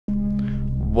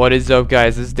What is up,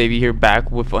 guys? This is Davey here, back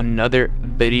with another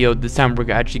video. This time we're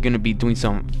actually going to be doing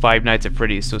some Five Nights at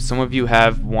Freddy's. So some of you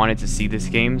have wanted to see this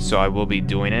game, so I will be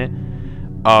doing it.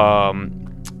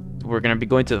 We're going to be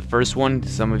going to the first one.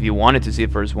 Some of you wanted to see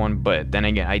the first one, but then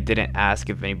again, I didn't ask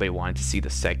if anybody wanted to see the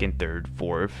second, third,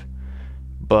 fourth.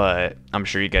 But I'm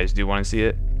sure you guys do want to see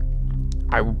it.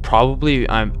 I will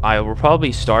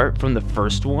probably start from the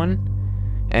first one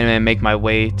and then make my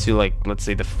way to, like, let's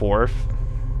say the fourth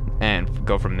and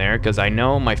go from there, because I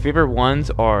know my favorite ones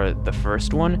are the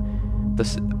first one.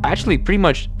 Actually, pretty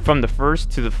much from the first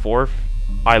to the fourth,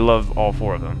 I love all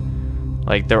four of them.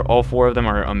 Like, all four of them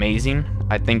are amazing.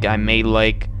 I think I may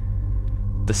like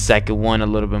the second one a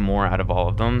little bit more out of all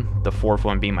of them. The fourth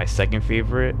one being my second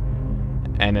favorite,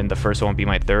 and then the first one be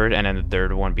my third, and then the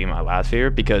third one be my last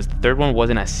favorite, because the third one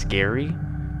wasn't as scary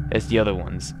as the other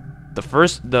ones.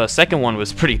 The second one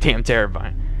was pretty damn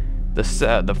terrifying.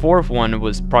 The fourth one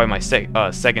was probably my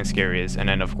second scariest, and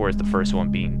then of course the first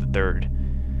one being the third.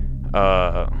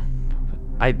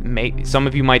 Some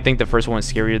of you might think the first one is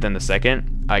scarier than the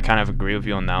second. I kind of agree with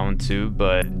you on that one too,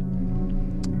 but I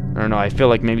don't know. I feel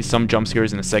like maybe some jump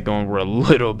scares in the second one were a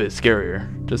little bit scarier,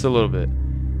 just a little bit.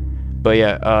 But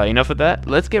yeah, enough of that.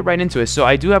 Let's get right into it. So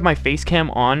I do have my face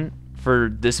cam on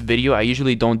for this video. I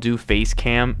usually don't do face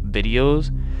cam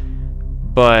videos,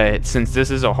 but since this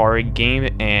is a horror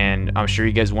game and I'm sure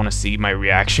you guys want to see my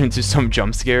reaction to some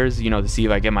jump scares, you know, to see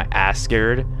if I get my ass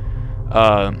scared,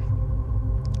 and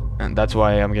that's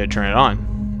why I'm gonna turn it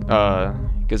on,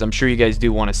 because I'm sure you guys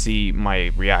do want to see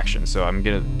my reaction. So I'm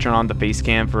gonna turn on the face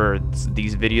cam for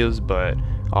these videos, but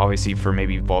obviously for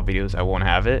maybe Vault videos I won't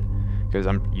have it, because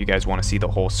you guys want to see the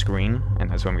whole screen, and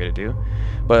that's what I'm gonna do.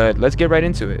 But let's get right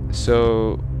into it.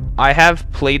 So I have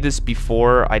played this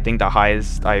before. I think the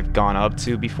highest I've gone up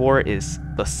to before is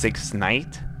the 6th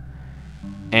night,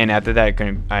 and after that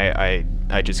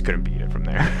I just couldn't beat it from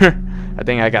there. I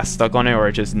think I got stuck on it, or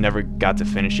I just never got to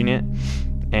finishing it,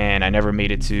 and I never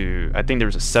made it to, I think there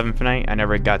was a 7th night. I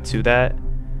never got to that,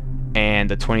 and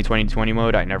the 2020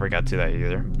 mode, I never got to that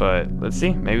either. But let's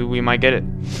see, maybe we might get it.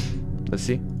 Let's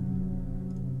see.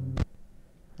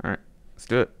 Alright, let's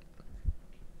do it.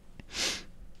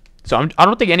 So I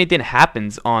don't think anything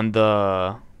happens on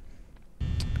the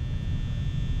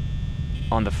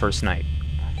first night.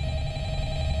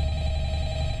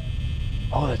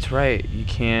 Oh, that's right. You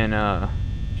can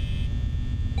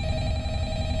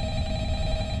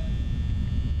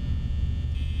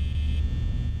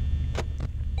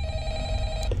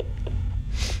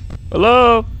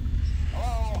Hello?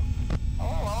 Hello?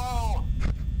 Hello?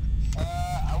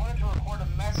 I wanted to record a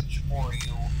message for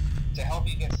you to help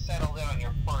you get settled in on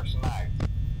your first night.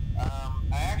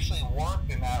 I actually worked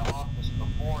in that office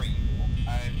before you.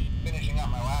 I'm finishing up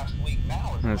my last week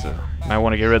now. Might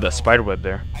want to get rid of the spider web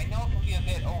there. I know it can be a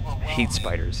bit overwhelming. I hate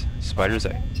spiders. Spiders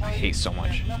I hate so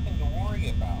much. There's nothing to worry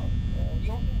about.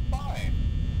 You'll be fine.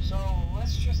 So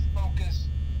let's just focus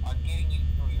on getting you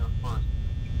through your first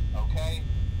week, okay?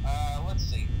 Let's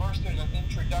see. First, there's an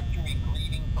introductory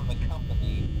greeting from the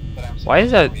company that I'm. Why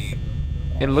is that?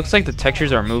 It looks like the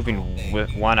textures are moving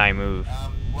when I move.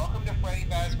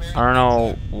 I don't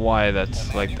know why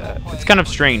that's like that. It's kind of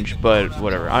strange, but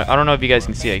whatever. I don't know if you guys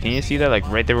can see it. Can you see that, like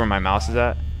right there where my mouse is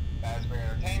at?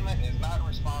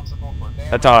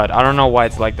 That's odd. I don't know why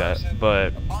it's like that,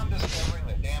 but Upon discovering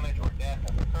that damage or death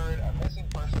has occurred, a missing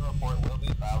person report will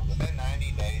be filed within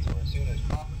 90 days or as soon as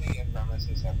property and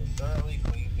premises have been thoroughly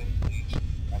cleaned and bleached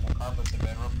and the carpets have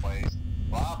been replaced.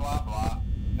 Blah, blah, blah.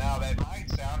 Now, that might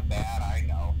sound bad, I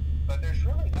know, but there's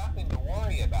really nothing to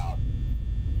worry about.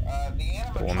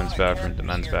 the woman's bathroom, the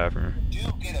men's bathroom. Do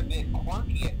get a bit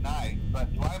quirky at night,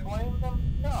 but do I blame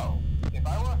them? No. If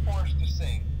I were forced to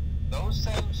sing those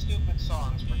same stupid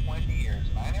songs for 20 years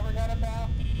and I never got a bath,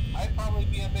 I'd probably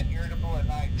be a bit irritable at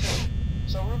night too.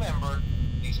 So remember,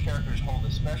 these characters hold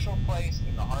a special place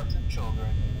in the hearts of children,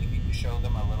 and we need to show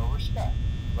them a little respect,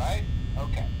 right?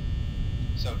 Okay.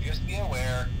 So just be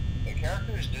aware, the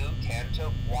characters do tend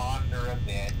to wander a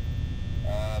bit.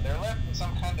 They're left in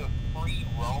some kind of free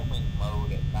roaming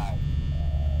mode at night.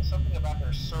 Something about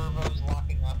their servos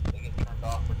locking up if they get turned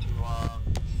off for too long.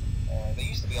 They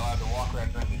used to be allowed to walk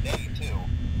around during the day too,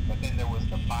 but then there was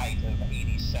the bite of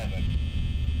 87.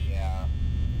 Yeah.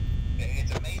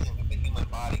 It's amazing that the human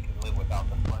body can live without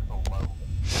the frontal lobe,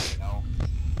 you know?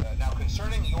 Now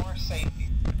concerning your safety...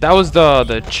 That was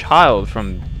the child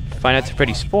from Five Nights at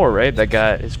Freddy's 4, right? That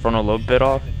got his frontal lobe bit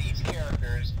off. These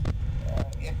characters,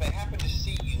 if they happen to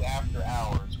see you after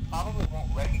hours, probably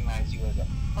won't recognize you as a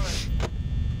person.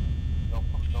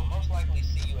 They'll most likely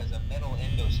see you as a metal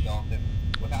endoskeleton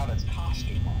without its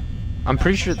costume on. I'm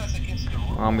pretty sure. That's against the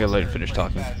I'm gonna let you finish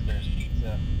talking. Fazbear's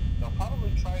Pizza, they'll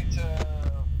probably try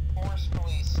to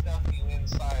forcefully stuff you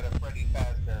inside a Freddy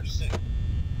Fazbear suit.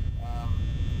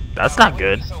 That's Now, not it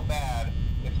good. wouldn't be so bad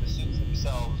if the suits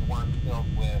themselves weren't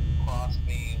filled with cross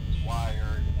beams,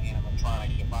 wired, and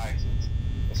animatronic devices,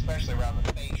 especially around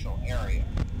the facial area.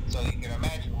 So you can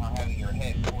imagine how having your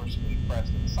head forcefully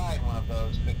pressed inside one of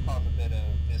those could cause a bit of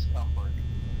discomfort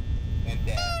and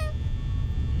death.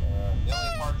 The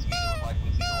only parts of you that would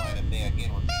likely see the light of day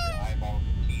again would be your eyeballs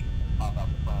and teeth that pop out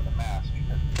the front of the mask,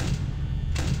 because,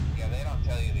 yeah, they don't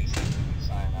tell you these things when you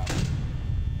sign up.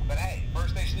 But hey,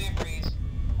 first station of the breeze.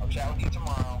 I'll chat with you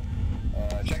tomorrow.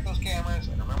 Check those cameras,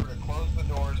 and remember to close the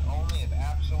doors only if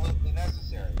absolutely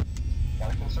necessary.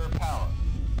 Gotta conserve power.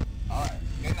 Alright,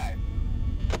 good night.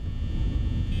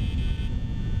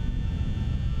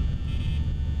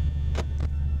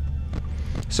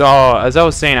 So, as I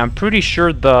was saying, I'm pretty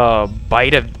sure the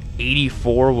bite of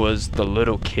 84 was the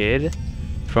little kid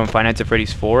from Five Nights at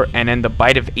Freddy's 4, and then the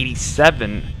bite of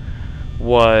 87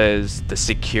 was the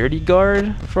security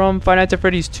guard from Five Nights at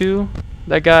Freddy's 2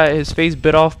 that got his face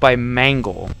bit off by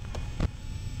Mangle.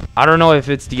 I don't know if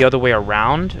it's the other way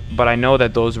around, but I know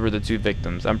that those were the two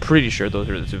victims. I'm pretty sure those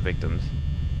were the two victims.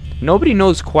 Nobody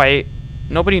knows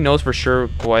for sure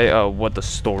quite what the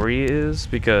story is,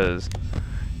 because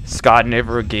Scott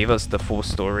never gave us the full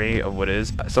story of what it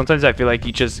is. Sometimes I feel like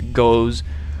he just goes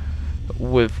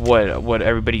with what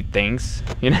everybody thinks.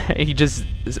 You know, he just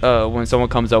when someone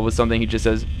comes up with something, he just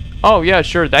says, "Oh yeah,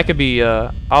 sure, that could be.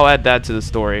 I'll add that to the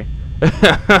story."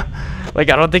 Like,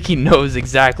 I don't think he knows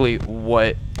exactly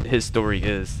what his story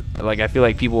is. Like, I feel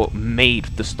like people made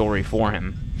the story for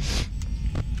him.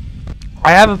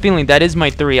 I have a feeling that is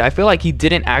my theory. I feel like he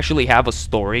didn't actually have a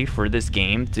story for this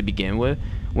game to begin with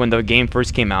when the game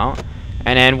first came out,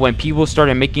 and then when people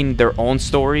started making their own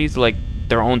stories, like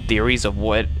their own theories of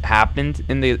what happened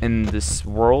in this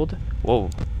world. Whoa.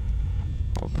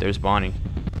 Oh, there's Bonnie.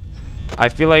 I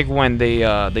feel like when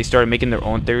they started making their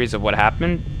own theories of what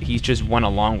happened, he just went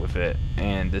along with it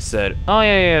and just said, "Oh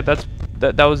yeah,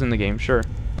 that was in the game, sure."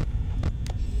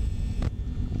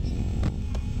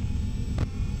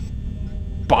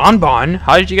 Bon,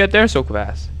 how did you get there so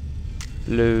fast?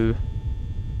 Hello.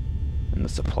 In the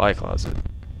supply closet.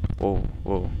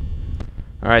 Whoa.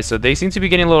 Alright, so they seem to be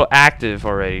getting a little active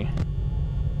already.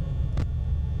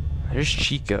 There's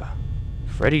Chica.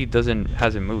 Freddy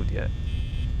hasn't moved yet.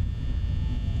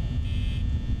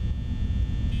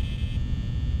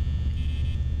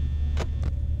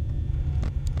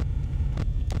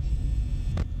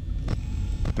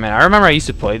 Man, I remember I used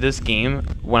to play this game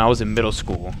when I was in middle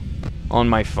school on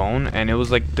my phone, and it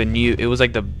was like the new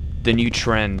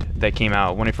trend that came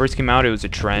out. When it first came out, it was a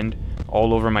trend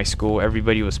all over my school.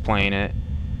 Everybody was playing it.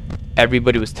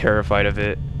 Everybody was terrified of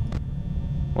it.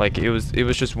 Like, it was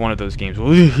just one of those games.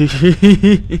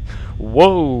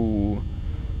 Whoa.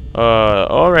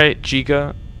 All right,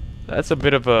 Chica. That's a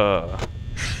bit of a.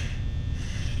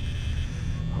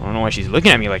 I don't know why she's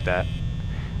looking at me like that.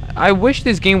 I wish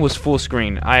this game was full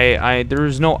screen.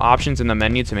 There's no options in the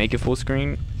menu to make it full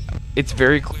screen. It's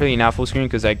very clearly not full screen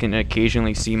because I can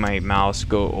occasionally see my mouse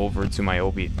go over to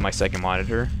my second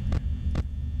monitor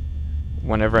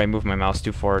whenever I move my mouse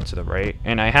too far to the right.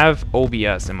 And I have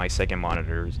OBS in my second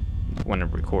monitor when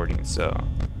I'm recording, so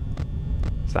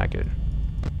it's not good.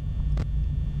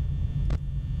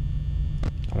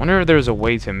 I wonder if there's a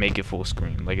way to make it full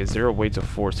screen. Like, is there a way to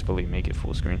forcefully make it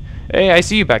full screen? Hey, I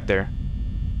see you back there.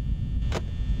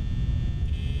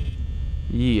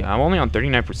 Yeah, I'm only on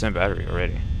 39% battery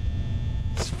already.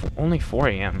 It's only 4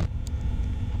 a.m.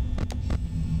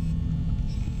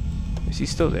 Is he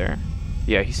still there?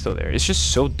 Yeah, he's still there. It's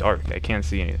just so dark. I can't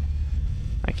see anything.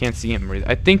 I can't see him.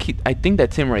 I think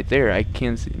that's him right there. I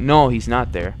can't see. No, he's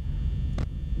not there.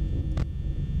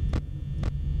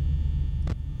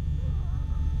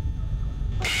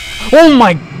 Oh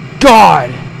my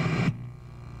God!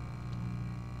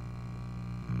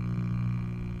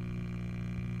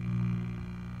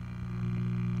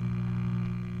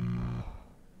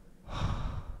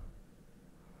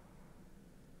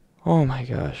 Oh my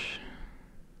gosh.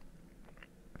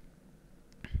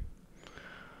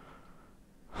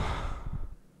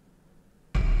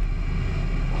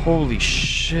 Holy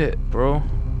shit, bro.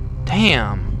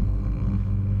 Damn.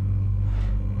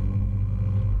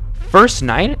 First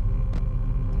night?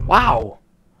 Wow.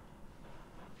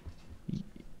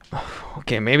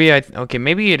 Okay, maybe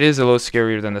it is a little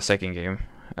scarier than the second game.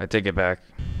 I take it back.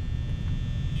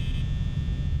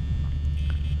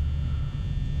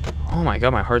 Oh my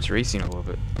god, my heart's racing a little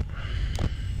bit.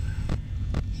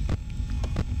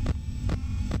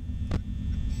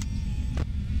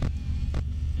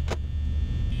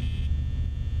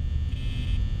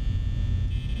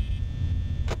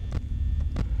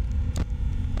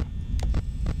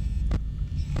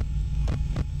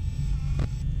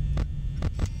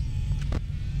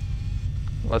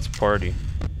 Let's party.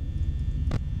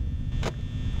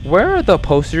 Where are the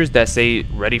posters that say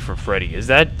 "Ready for Freddy"? Is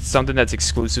that something that's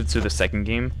exclusive to the second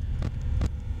game?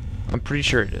 I'm pretty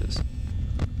sure it is.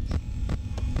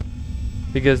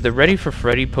 Because the Ready for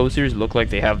Freddy posters look like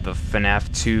they have the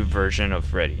FNAF 2 version of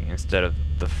Freddy instead of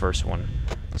the first one.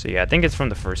 So yeah, I think it's from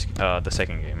the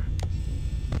second game.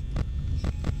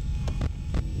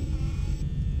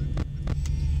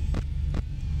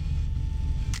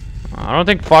 I don't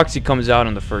think Foxy comes out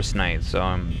on the first night, so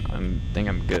I think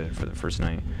I'm good for the first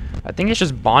night. I think it's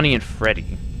just Bonnie and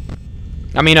Freddy.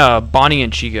 I mean, Bonnie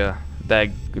and Chica that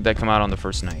come out on the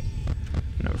first night.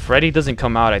 You know, Freddy doesn't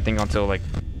come out, I think, until like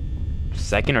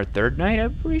second or third night.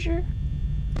 I'm pretty sure.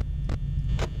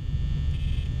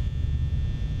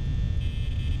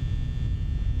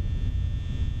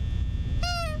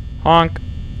 Honk.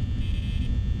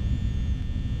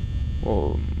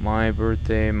 Whoa, my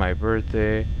birthday, my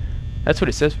birthday. That's what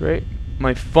it says, right?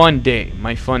 My fun day,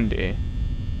 my fun day.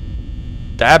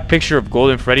 That picture of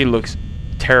Golden Freddy looks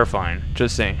terrifying,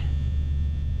 just saying.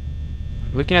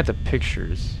 Looking at the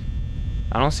pictures,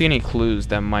 I don't see any clues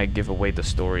that might give away the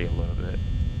story a little bit.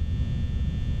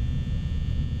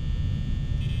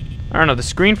 I don't know, the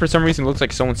screen for some reason looks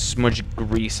like someone smudged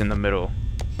grease in the middle.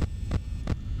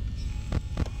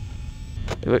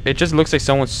 It just looks like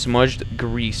someone smudged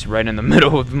grease right in the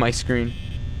middle of my screen.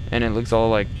 And it looks all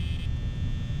like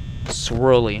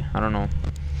swirly. I don't know.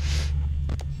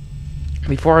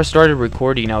 Before I started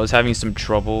recording, I was having some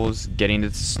troubles getting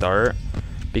it to start.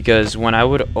 Because when I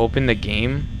would open the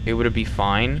game, it would be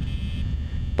fine.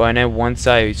 But then once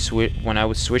when I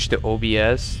would switch to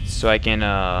OBS so I can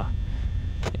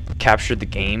capture the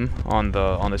game on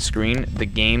the screen, the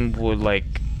game would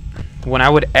like, when I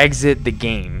would exit the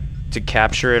game to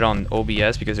capture it on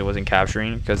OBS because it wasn't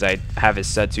capturing because I have it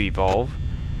set to evolve,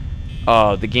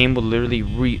 the game would literally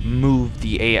remove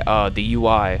the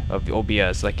UI of the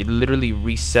OBS. Like, it literally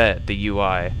reset the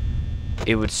UI.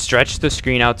 It would stretch the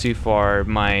screen out too far.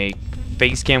 My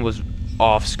face cam was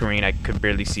off screen. I could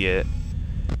barely see it.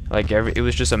 Like, it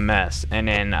was just a mess. And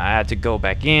then I had to go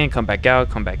back in, come back out,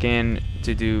 come back in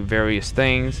to do various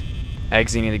things,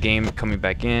 exiting the game, coming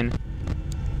back in.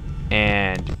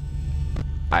 And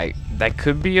that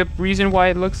could be a reason why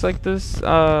it looks like this.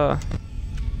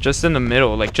 Just in the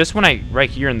middle, like just when right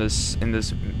here in this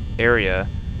area,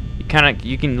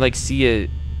 you can like see it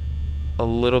a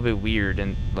little bit weird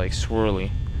and like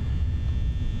swirly.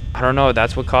 I don't know if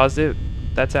that's what caused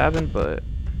that to happen, but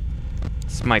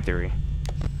it's my theory.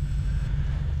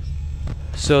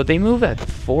 So they move at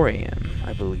 4 a.m.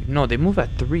 I believe. No, they move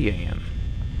at 3 a.m.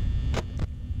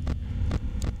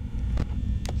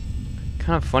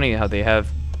 Kind of funny how they have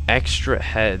extra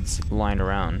heads lying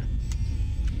around.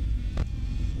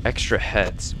 Extra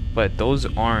heads, but those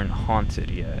aren't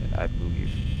haunted yet, I believe.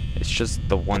 It's just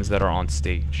the ones that are on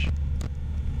stage.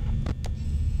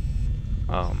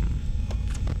 Where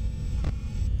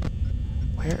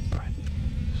are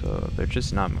they? So they're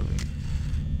just not moving.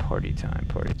 Party time,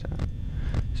 party time.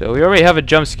 So we already have a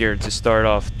jump scare to start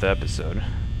off the episode.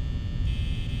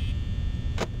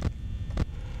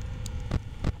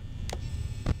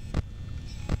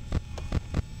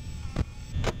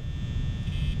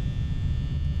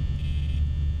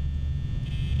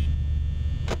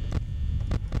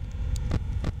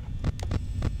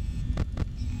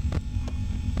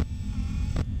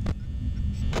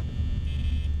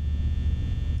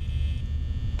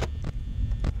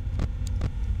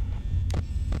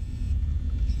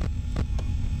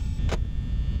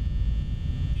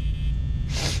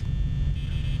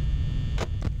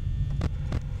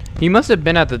 He must have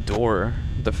been at the door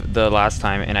the last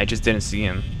time, and I just didn't see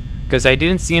him. Because I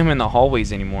didn't see him in the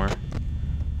hallways anymore.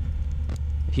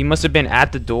 He must have been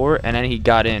at the door, and then he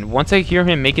got in. Once I hear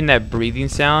him making that breathing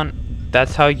sound,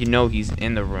 that's how you know he's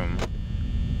in the room.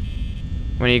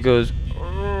 When he goes...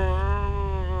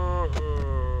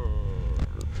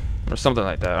 or something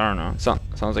like that, I don't know.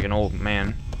 Sounds like an old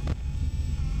man.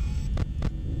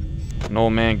 An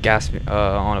old man gasping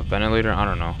on a ventilator, I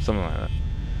don't know. Something like that.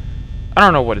 I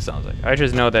don't know what it sounds like. I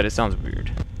just know that it sounds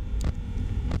weird.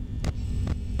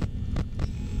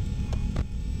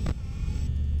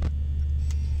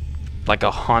 Like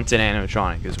a haunted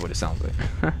animatronic is what it sounds like.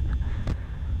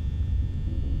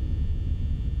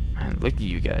 Man, look at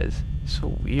you guys. So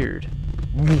weird.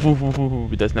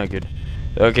 That's not good.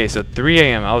 Okay, so 3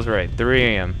 a.m. I was right. 3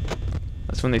 a.m.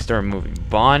 That's when they start moving.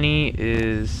 Bonnie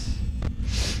is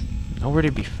nowhere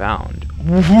to be found.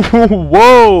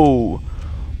 Whoa!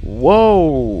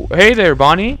 Whoa! Hey there,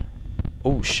 Bonnie!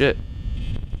 Oh, shit.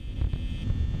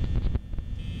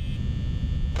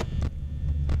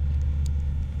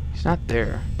 He's not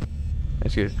there.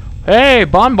 That's good. Hey,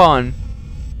 Bon Bon.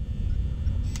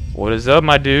 What is up,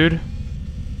 my dude?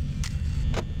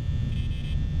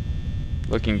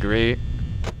 Looking great.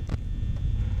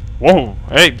 Whoa.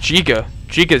 Hey, Chica.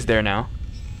 Chica's there now.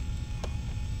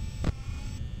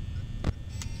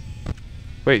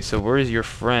 Wait, so where is your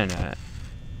friend at?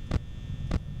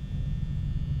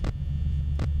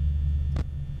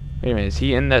 Wait a minute, is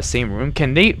he in that same room?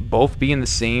 Can they both be in the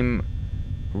same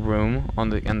room on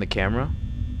the camera?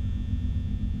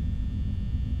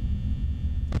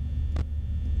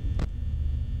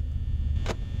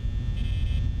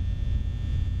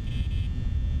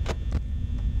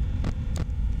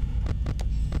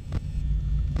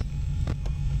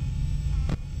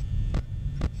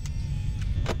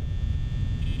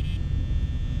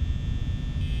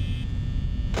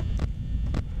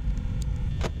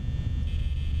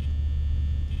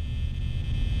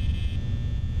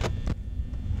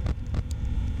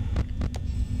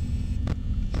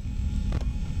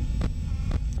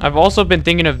 I've also been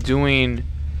thinking of doing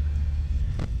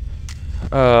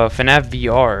FNAF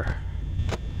VR.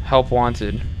 Help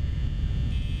Wanted.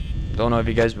 Don't know if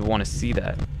you guys would want to see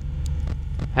that.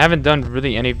 I haven't done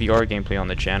really any VR gameplay on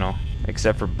the channel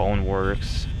except for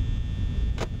Boneworks.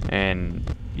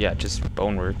 And yeah, just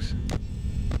Boneworks.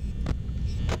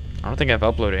 I don't think I've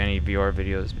uploaded any VR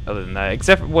videos other than that.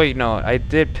 Except for, wait, no, I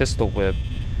did Pistol Whip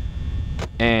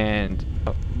and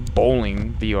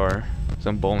bowling VR.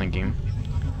 Some bowling game.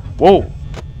 Whoa!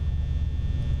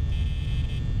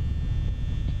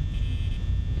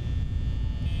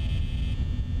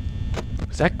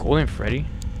 Is that Golden Freddy?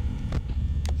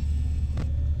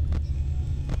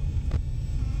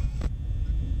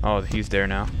 Oh, he's there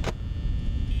now.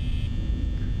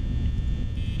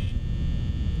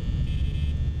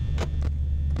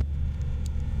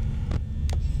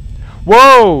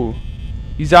 Whoa!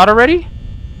 He's out already?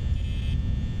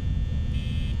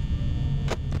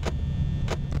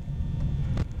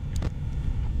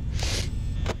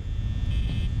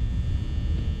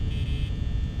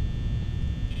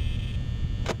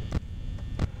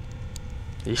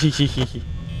 Do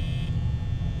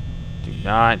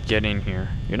not get in here.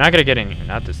 You're not gonna get in here,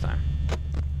 not this time.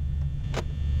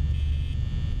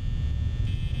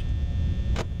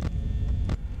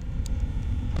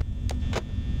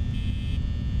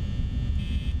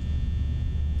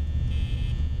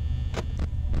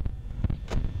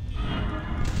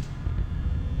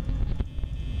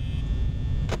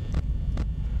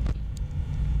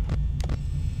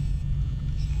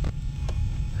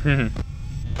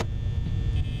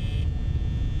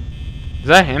 Is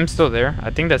that him still there?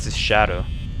 I think that's his shadow.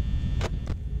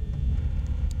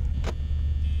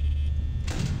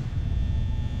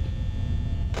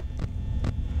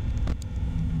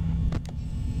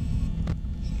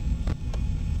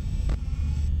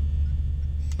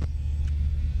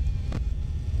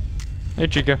 Hey,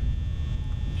 Chica.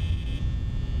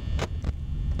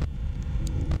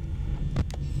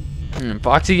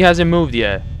 Foxy hasn't moved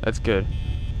yet. That's good.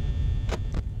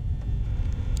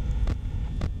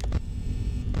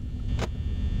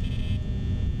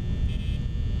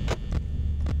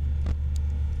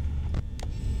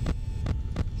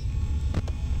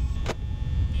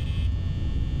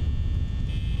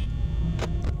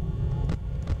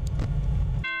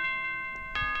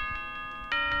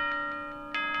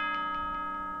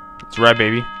 That's right,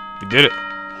 baby. We did it.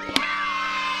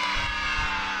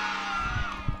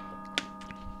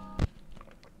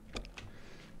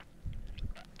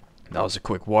 That was a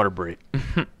quick water break.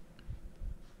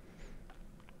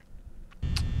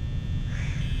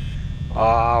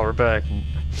 Ah, we're back.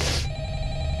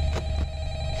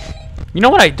 You know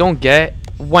what I don't get?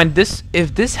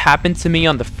 If this happened to me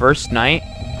on the first night,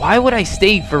 why would I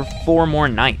stay for 4 more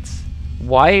nights?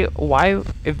 Why,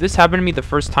 if this happened to me the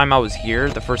first time I was here,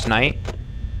 the first night,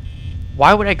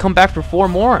 why would I come back for 4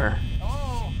 more?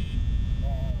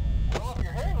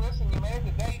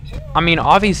 I mean,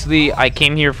 obviously, I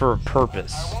came here for a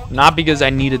purpose, not because I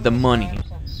needed the money.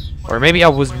 Or maybe I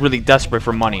was really desperate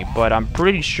for money, but I'm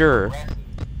pretty sure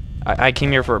I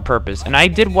came here for a purpose. And I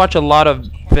did watch a lot of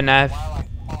FNAF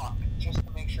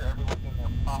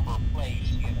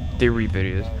theory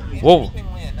videos. Whoa.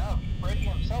 Interestingly enough, Freddy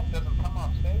himself doesn't come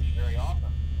off stage very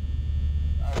often.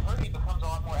 I've heard he becomes a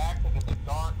lot more active in the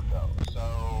dark, though.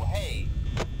 So, hey,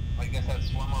 I guess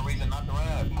that's one more reason not to run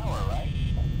out of power, right?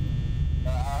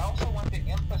 I also want to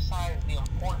emphasize the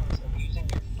importance of using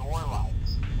your door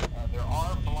lights. There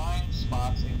are blind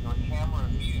spots in your camera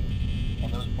view,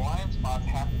 and those blind spots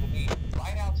happen to be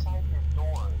right outside your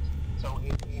doors. So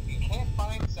if you can't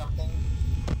find something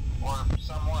or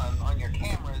someone on your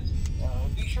cameras,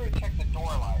 be sure to check the door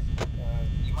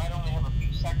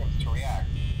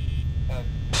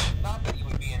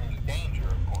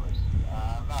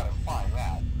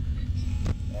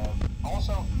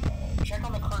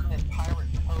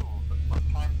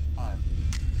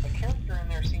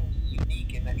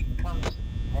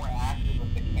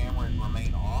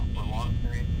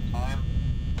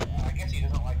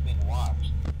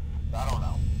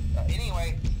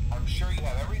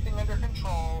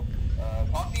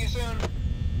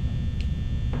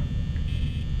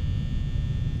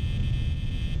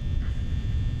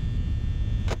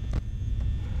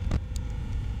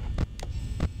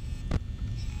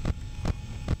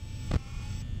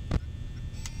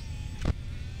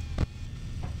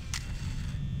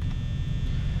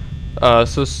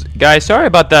Guys, sorry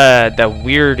about that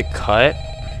weird cut.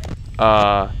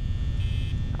 I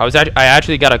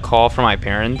actually got a call from my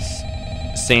parents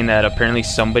saying that apparently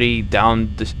somebody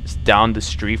down the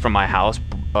street from my house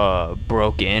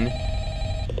broke into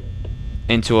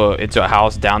a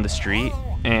house down the street,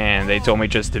 and they told me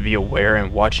just to be aware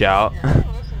and watch out.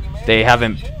 They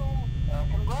haven't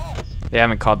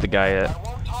caught the guy yet. I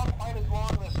won't talk quite as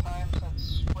long this time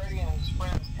since Freddy and his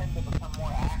friends tend to become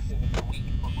more active as the week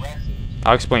progresses.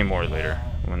 I'll explain more later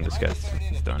when this guy's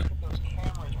done. Look at those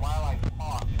cameras while I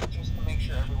talk, just to make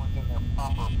sure everyone's in their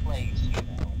proper place, you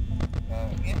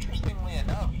know. Interestingly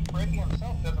enough, Freddy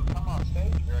himself doesn't come on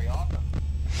stage very often.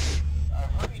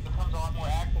 I've heard he becomes a lot more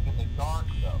active in the dark,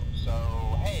 though. So,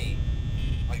 hey,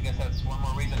 I guess that's one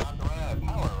more reason not to run out of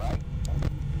power, right?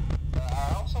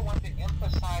 I also want to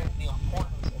emphasize the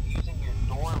importance of using your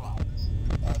door lights.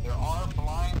 There are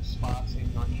blind spots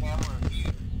in your camera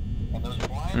views, and those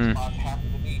blind spots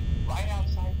happen to be right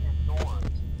outside your doors.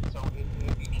 So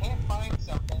if you can't find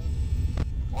something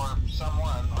or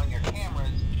someone on your cameras,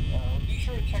 be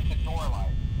sure to check the door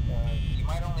light. You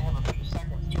might only have a few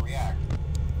seconds to react.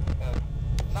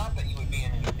 Not that you would be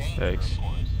in any danger, Thanks. of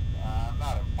course. I'm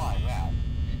not implying that.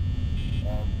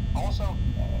 Also,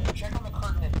 check on the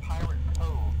curtain in Pirate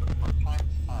Cove from time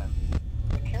to time.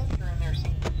 The character in there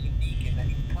seems unique in that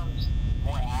he becomes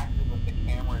more active if the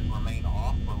cameras remain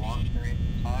off for long periods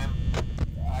of time.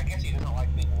 I guess he doesn't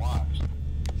like being watched.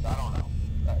 I don't know.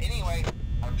 Anyway,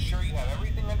 I'm sure you have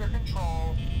everything under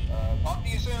control. Talk to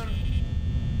you soon.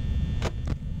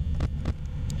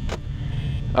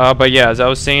 But yeah, as I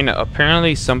was saying,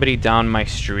 apparently somebody down my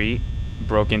street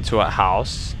broke into a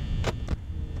house.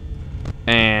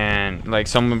 And like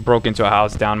someone broke into a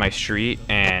house down my street,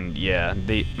 and yeah,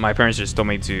 my parents just told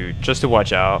me to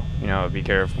watch out, you know, be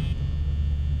careful.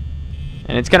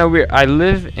 And it's kind of weird. I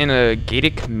live in a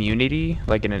gated community,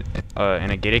 like in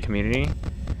a gated community,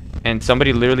 and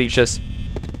somebody literally just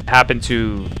happened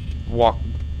to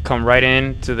come right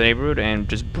into the neighborhood and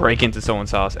just break into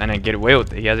someone's house and then get away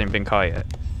with it. He hasn't been caught yet.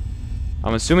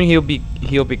 I'm assuming he'll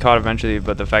be caught eventually,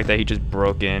 but the fact that he just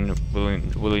broke in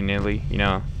willy-nilly, you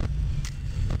know,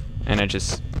 and it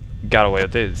just got away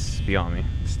with it is beyond me.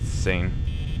 It's insane.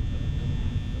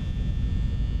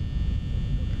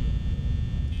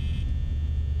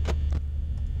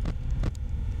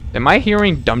 Am I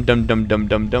hearing dum dum dum dum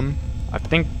dum dum? I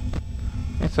think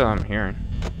that's what I'm hearing.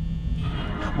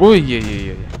 Whoa,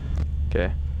 yeah.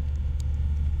 Okay.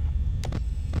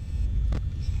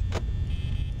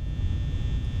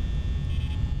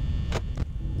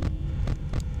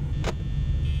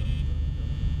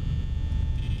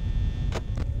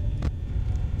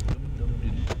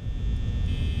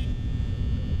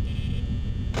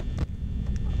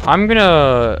 I'm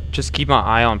gonna just keep my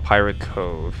eye on Pirate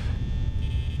Cove.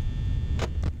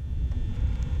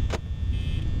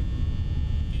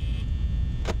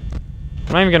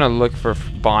 I'm not even gonna look for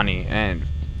Bonnie and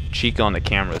Chica on the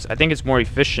cameras. I think it's more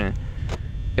efficient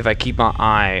if I keep my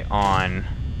eye on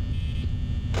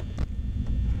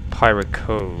Pirate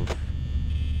Cove.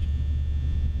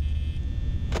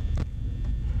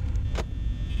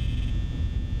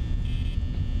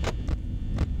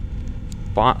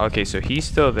 Okay, so he's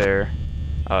still there.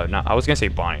 No, I was gonna say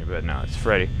Bonnie, but no, it's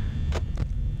Freddy.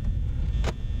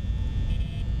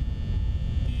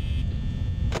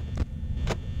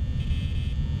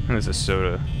 There's a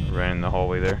soda right in the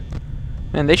hallway there.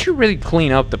 Man, they should really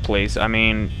clean up the place. I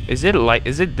mean, is it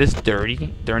this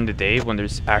dirty during the day when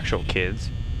there's actual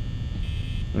kids,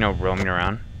 you know, roaming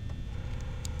around?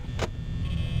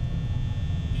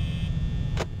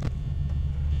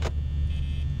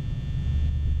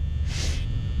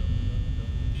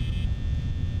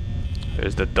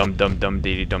 There's the dum dum dum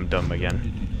dee dum dum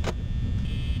again.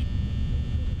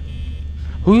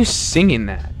 Who's singing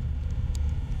that?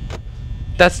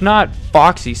 That's not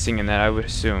Foxy singing that, I would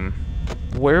assume.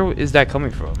 Where is that coming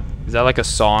from? Is that like a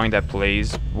song that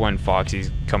plays when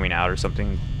Foxy's coming out or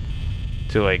something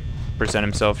to like present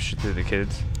himself to the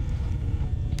kids?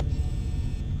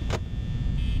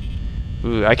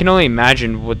 Ooh, I can only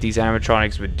imagine what these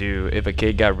animatronics would do if a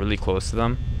kid got really close to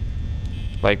them.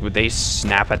 Like, would they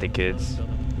snap at the kids?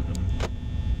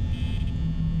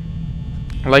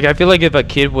 Like, I feel like if a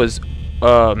kid was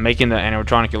making the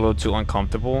animatronic a little too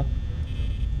uncomfortable,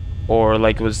 or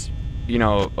like was, you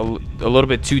know, a little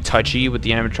bit too touchy with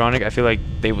the animatronic, I feel like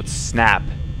they would snap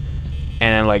and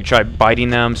then like try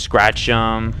biting them, scratch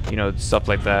them, you know, stuff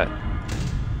like that.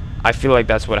 I feel like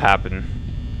that's what happened.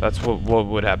 That's what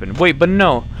would happen. Wait, but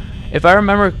no. If I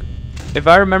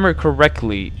remember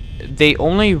correctly, they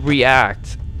only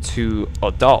react to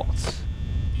adults.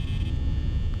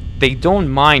 they don't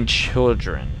mind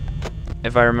children,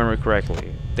 if I remember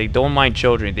correctly. They don't mind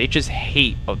children. They just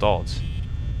hate adults.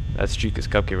 That's Chica's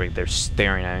cupcake right there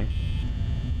staring at me.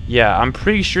 Yeah, I'm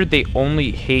pretty sure they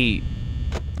only hate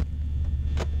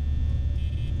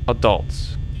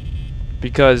adults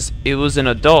because it was an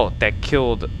adult that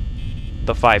killed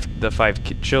the five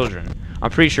children.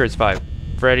 I'm pretty sure it's 5.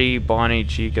 Freddy, Bonnie,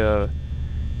 Chica,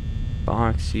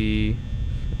 Boxy.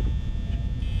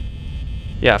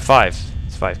 Yeah, 5.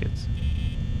 It's 5 kids.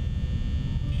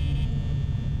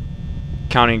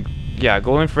 Counting, yeah,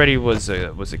 Golden Freddy was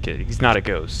a kid. He's not a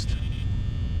ghost.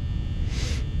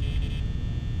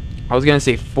 I was gonna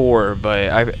say 4,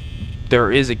 but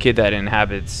there is a kid that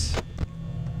inhabits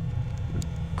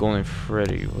Golden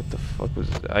Freddy. What the fuck was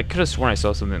that? I could have sworn I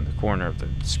saw something in the corner of the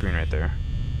screen right there.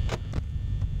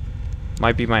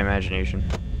 Might be my imagination,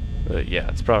 but yeah,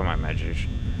 it's probably my imagination.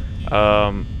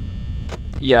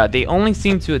 Yeah, they only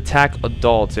seem to attack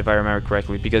adults, if I remember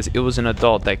correctly, because it was an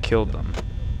adult that killed them.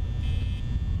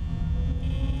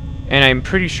 And I'm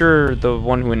pretty sure the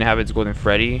one who inhabits Golden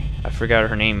Freddy, I forgot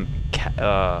her name,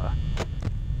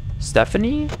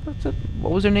 Stephanie?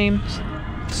 What was her name?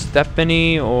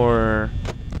 Stephanie or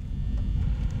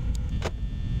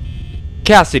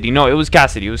Cassidy? No, it was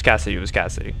Cassidy. It was Cassidy. It was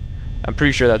Cassidy. I'm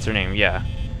pretty sure that's her name. Yeah,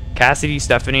 Cassidy,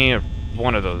 Stephanie, or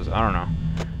one of those. I don't know.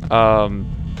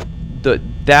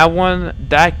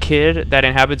 That kid that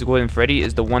inhabits Golden Freddy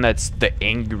is the one that's the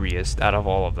angriest out of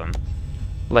all of them.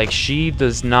 Like, she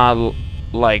does not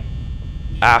like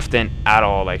Afton at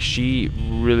all. Like, she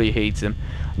really hates him.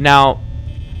 Now,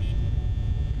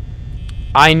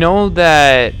 I know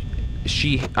that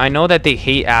they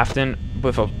hate Afton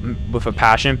with a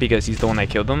passion because he's the one that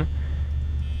killed them.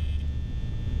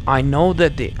 I know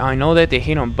that they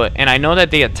hate him, and I know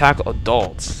that they attack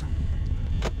adults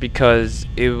because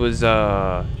it was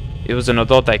an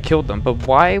adult that killed them. But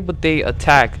why would they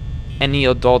attack any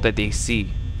adult that they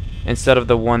see instead of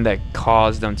the one that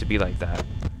caused them to be like that,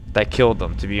 that killed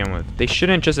them to begin with? They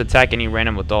shouldn't just attack any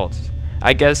random adults.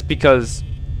 I guess because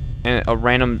a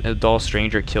random adult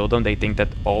stranger killed them, they think that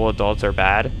all adults are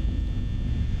bad.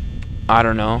 I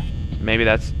don't know. Maybe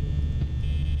that's...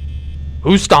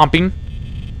 Who's stomping?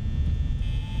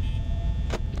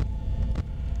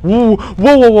 Whoa,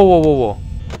 whoa, whoa, whoa, whoa, whoa, whoa.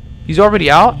 He's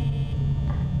already out?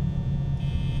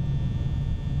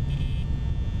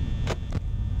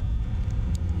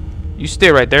 You stay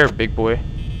right there, big boy.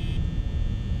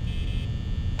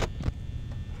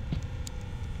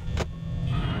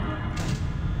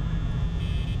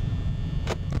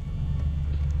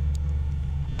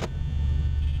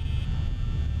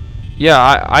 Yeah,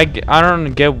 I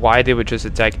don't get why they would just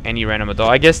attack any random adult.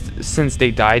 I guess since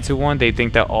they died to one, they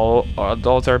think that all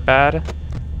adults are bad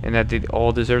and that they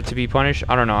all deserve to be punished.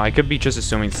 I don't know. I could be just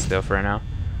assuming stuff right now.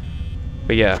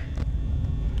 But yeah.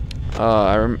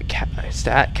 I remember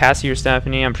Cassie or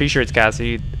Stephanie. I'm pretty sure it's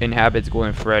Cassie. Inhabits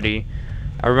Golden Freddy.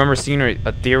 I remember seeing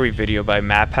a theory video by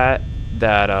MatPat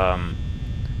that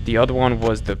the other one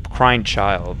was the crying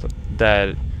child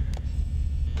that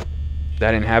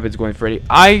inhabits Golden Freddy.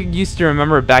 I used to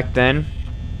remember back then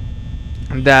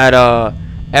that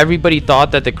everybody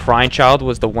thought that the crying child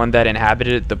was the one that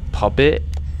inhabited the puppet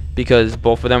because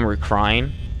both of them were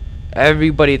crying.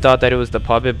 Everybody thought that it was the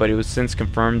puppet, but it was since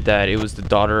confirmed that it was the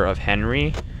daughter of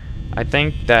Henry, I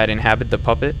think, that inhabited the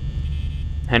puppet.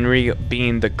 Henry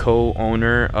being the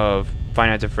co-owner of Five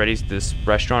Nights at Freddy's, this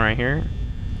restaurant right here,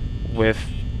 with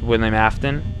William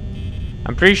Afton.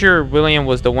 I'm pretty sure William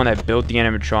was the one that built the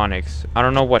animatronics. I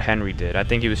don't know what Henry did. I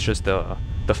think he was just the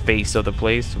face of the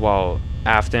place, while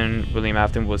William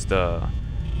Afton was the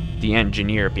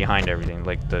engineer behind everything,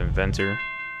 like the inventor.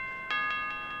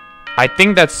 I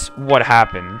think that's what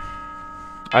happened.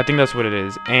 I think that's what it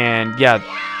is. And yeah,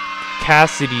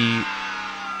 Cassidy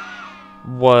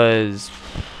was...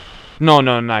 No,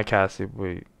 not Cassidy.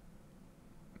 Wait.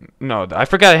 No, I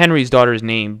forgot Henry's daughter's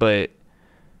name, but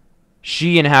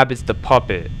she inhabits the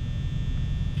puppet.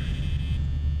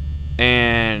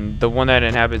 And the one that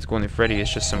inhabits Golden Freddy is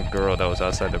just some girl that was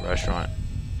outside the restaurant.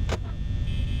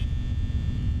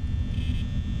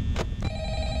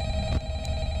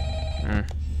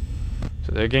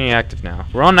 So they're getting active now.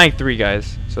 We're on night 3,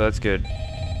 guys, so that's good.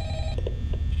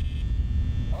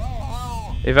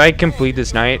 If I complete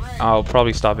this night, I'll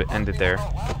probably stop it, end it there.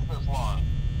 I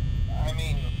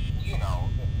mean, you know,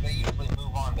 they usually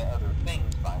move on to other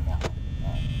things by now.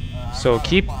 So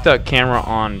keep the camera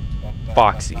on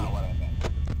Foxy.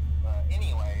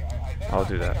 I'll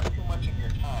do that. Too much of your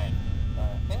time.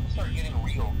 Things are getting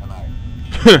real tonight.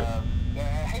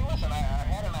 Hey, listen, I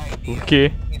had an idea.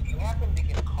 Okay. If you happen to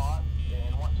get caught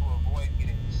and want to avoid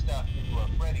getting stuffed into a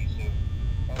Freddy suit,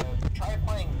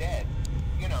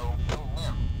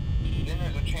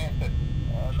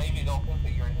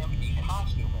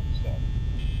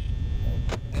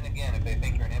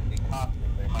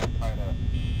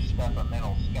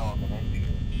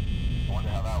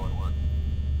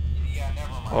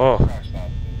 Oh. Scratch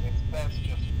that. It's best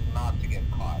just not to get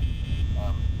caught.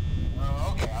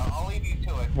 Okay, I'll leave you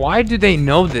to it. Why do they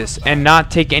know this and not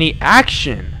take any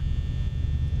action?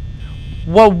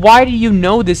 Well, why do you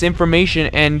know this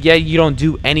information and yet you don't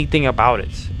do anything about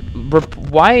it?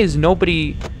 Why is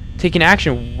nobody taking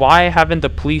action? Why haven't the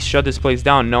police shut this place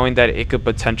down knowing that it could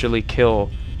potentially kill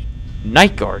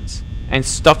night guards and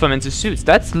stuff them into suits?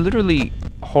 That's literally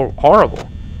horrible.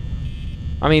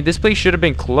 I mean, this place should have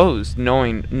been closed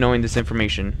knowing this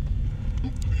information.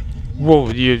 Whoa,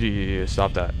 yeah,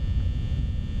 stop that.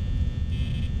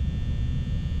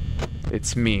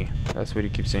 It's me. That's what he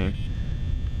keeps saying.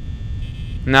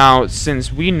 Now,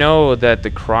 since we know that the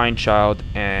crying child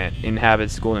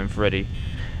inhabits Golden Freddy,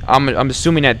 I'm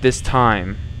assuming at this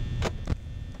time,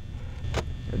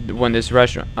 when this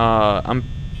restaurant,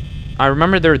 I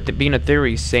remember there being a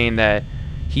theory saying that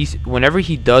whenever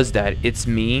he does that, it's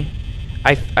me.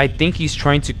 I think he's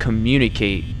trying to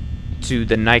communicate to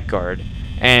the night guard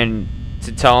and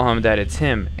to tell him that it's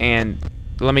him. And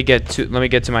let me get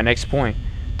to my next point.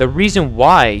 The reason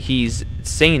why he's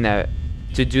saying that,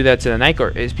 to do that to the night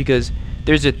guard, is because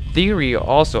there's a theory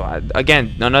also,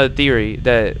 again, another theory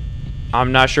that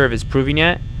I'm not sure if it's proven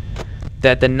yet,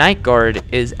 that the night guard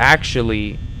is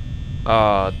actually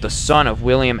the son of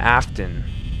William Afton.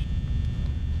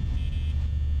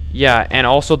 Yeah, and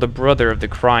also the brother of the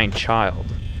crying child.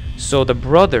 So the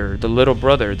little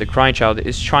brother, the crying child,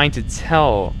 is trying to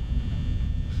tell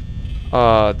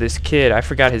this kid, I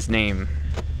forgot his name,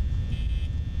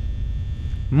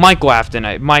 Michael Afton.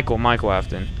 Michael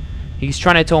Afton. He's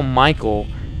trying to tell Michael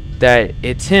that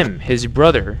it's him, his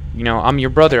brother. You know, I'm your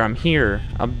brother. I'm here.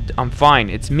 I'm fine.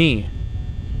 It's me.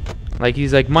 Like,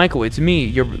 he's like, Michael, it's me,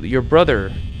 your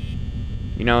brother.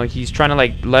 You know, he's trying to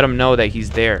like let him know that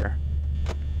he's there.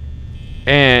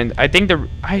 And I think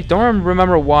I don't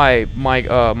remember why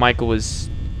Michael was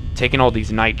taking all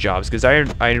these night jobs, because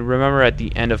I remember at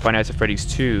the end of Five Nights at Freddy's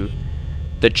 2,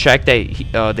 the check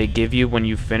that they give you when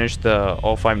you finish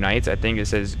all 5 nights, I think it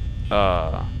says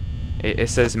it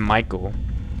says Michael.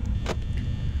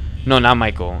 No, not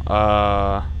Michael.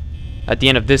 At the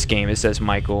end of this game, it says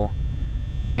Michael,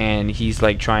 and he's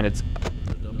like trying to.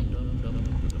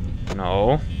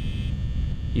 No.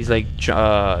 He's like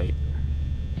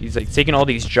taking all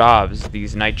these jobs,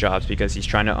 these night jobs, because he's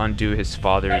trying to undo his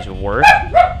father's work.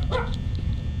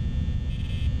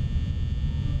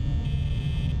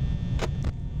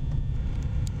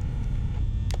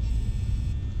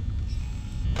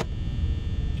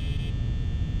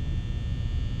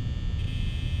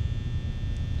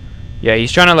 Yeah,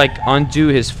 he's trying to like undo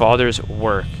his father's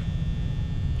work.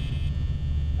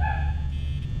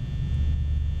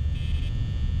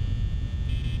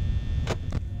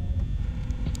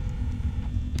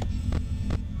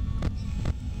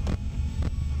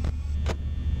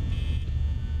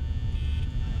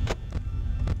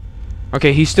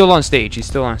 Okay, he's still on stage. He's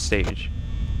still on stage.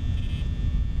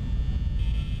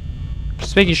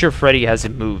 Just making sure Freddy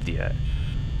hasn't moved yet.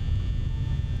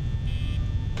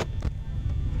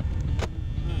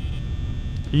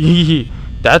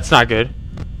 That's not good.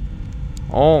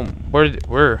 Oh, where?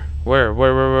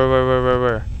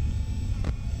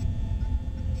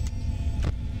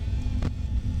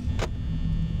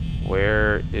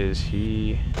 Where is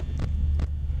he?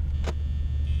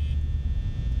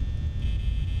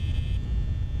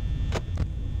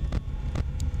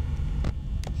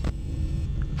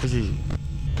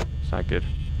 It's not good.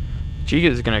 Chica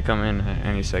is gonna come in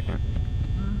any second.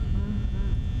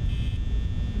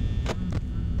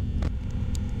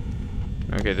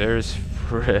 Okay, there's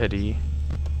Freddy.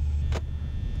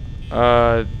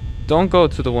 Don't go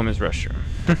to the women's restroom.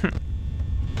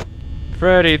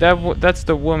 Freddy, that's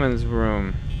the women's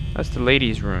room. That's the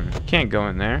ladies' room. You can't go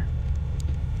in there.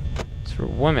 It's for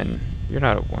women. You're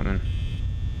not a woman.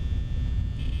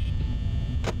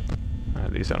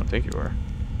 At least I don't think you are.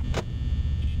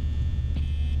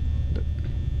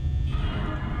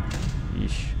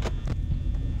 Yeesh.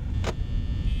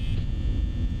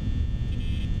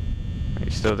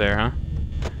 He's still there, huh?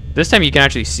 This time you can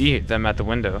actually see them at the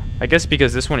window. I guess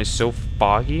because this one is so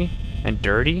foggy and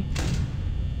dirty,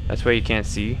 that's why you can't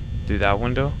see through that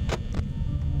window.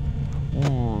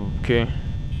 Ooh, okay.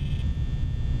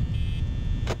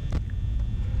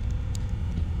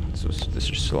 So this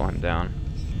is slowing down.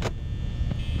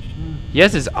 He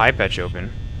has his eye patch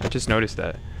open. I just noticed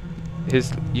that.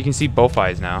 You can see both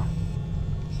eyes now.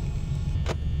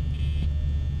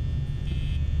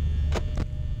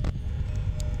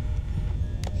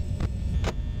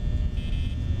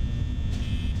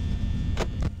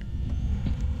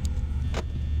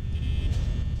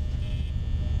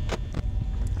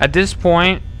 At this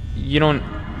point, you don't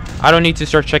I don't need to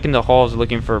start checking the halls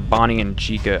looking for Bonnie and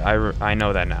Chica. I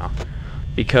know that now,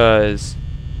 because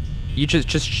you just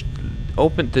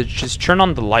just turn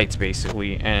on the lights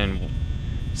basically and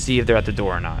see if they're at the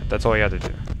door or not. That's all you have to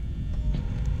do.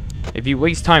 If you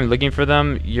waste time looking for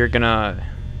them, you're gonna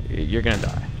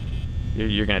die.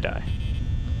 You're gonna die.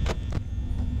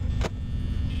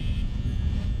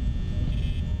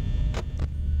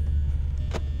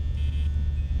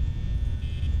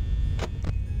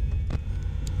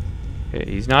 Okay,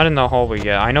 he's not in the hallway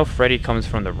yet. I know Freddy comes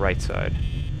from the right side.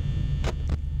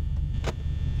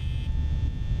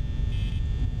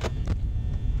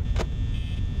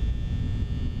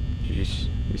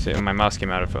 You see, my mouse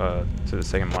came out of to the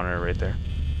second monitor right there.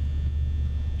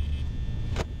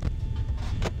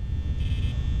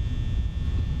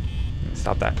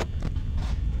 Stop that.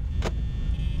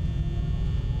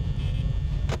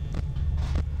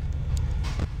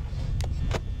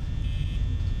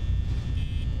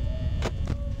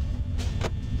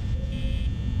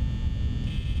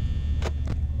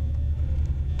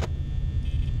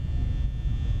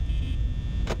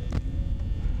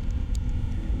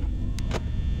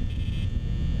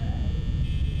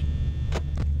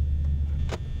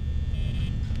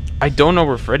 I don't know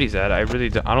where Freddy's at. I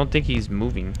don't think he's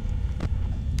moving.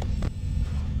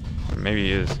 Or maybe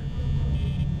he is.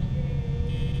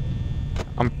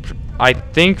 I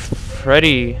think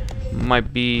Freddy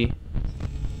might be.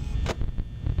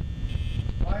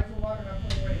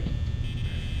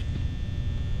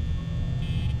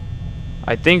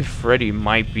 I think Freddy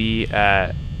might be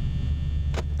at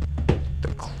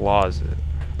the closet.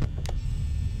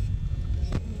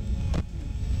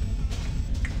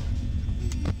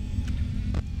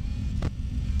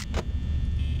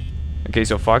 Okay,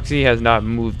 so Foxy has not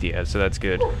moved yet, so that's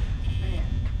good.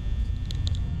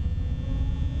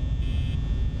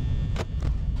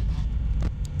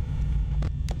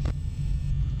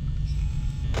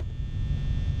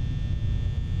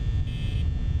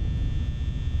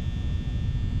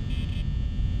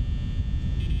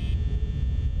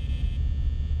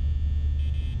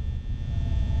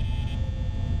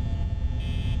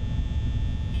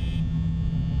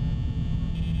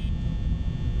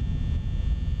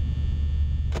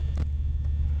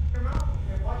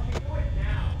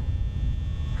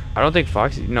 I don't think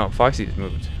Foxy. No, Foxy's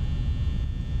moved.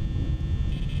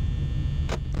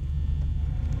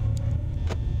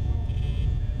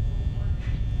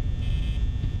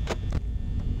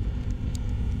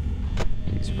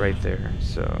 He's right there,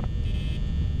 so.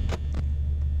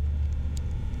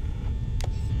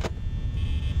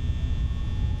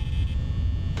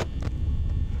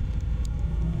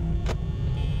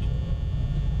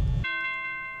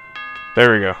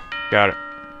 There we go. Got it.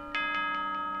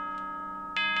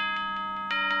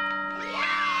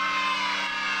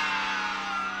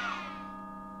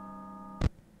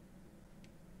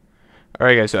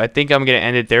 Alright guys, so I think I'm going to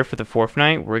end it there for the 4th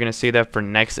night. We're going to save that for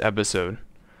next episode.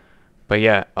 But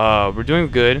yeah, we're doing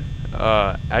good.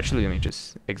 Actually, let me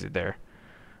just exit there.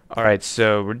 Alright,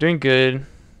 so we're doing good.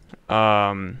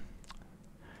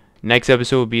 Next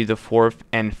episode will be the 4th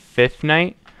and 5th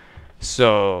night.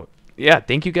 So, yeah,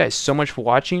 thank you guys so much for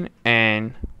watching.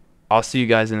 And I'll see you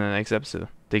guys in the next episode.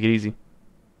 Take it easy.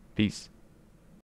 Peace.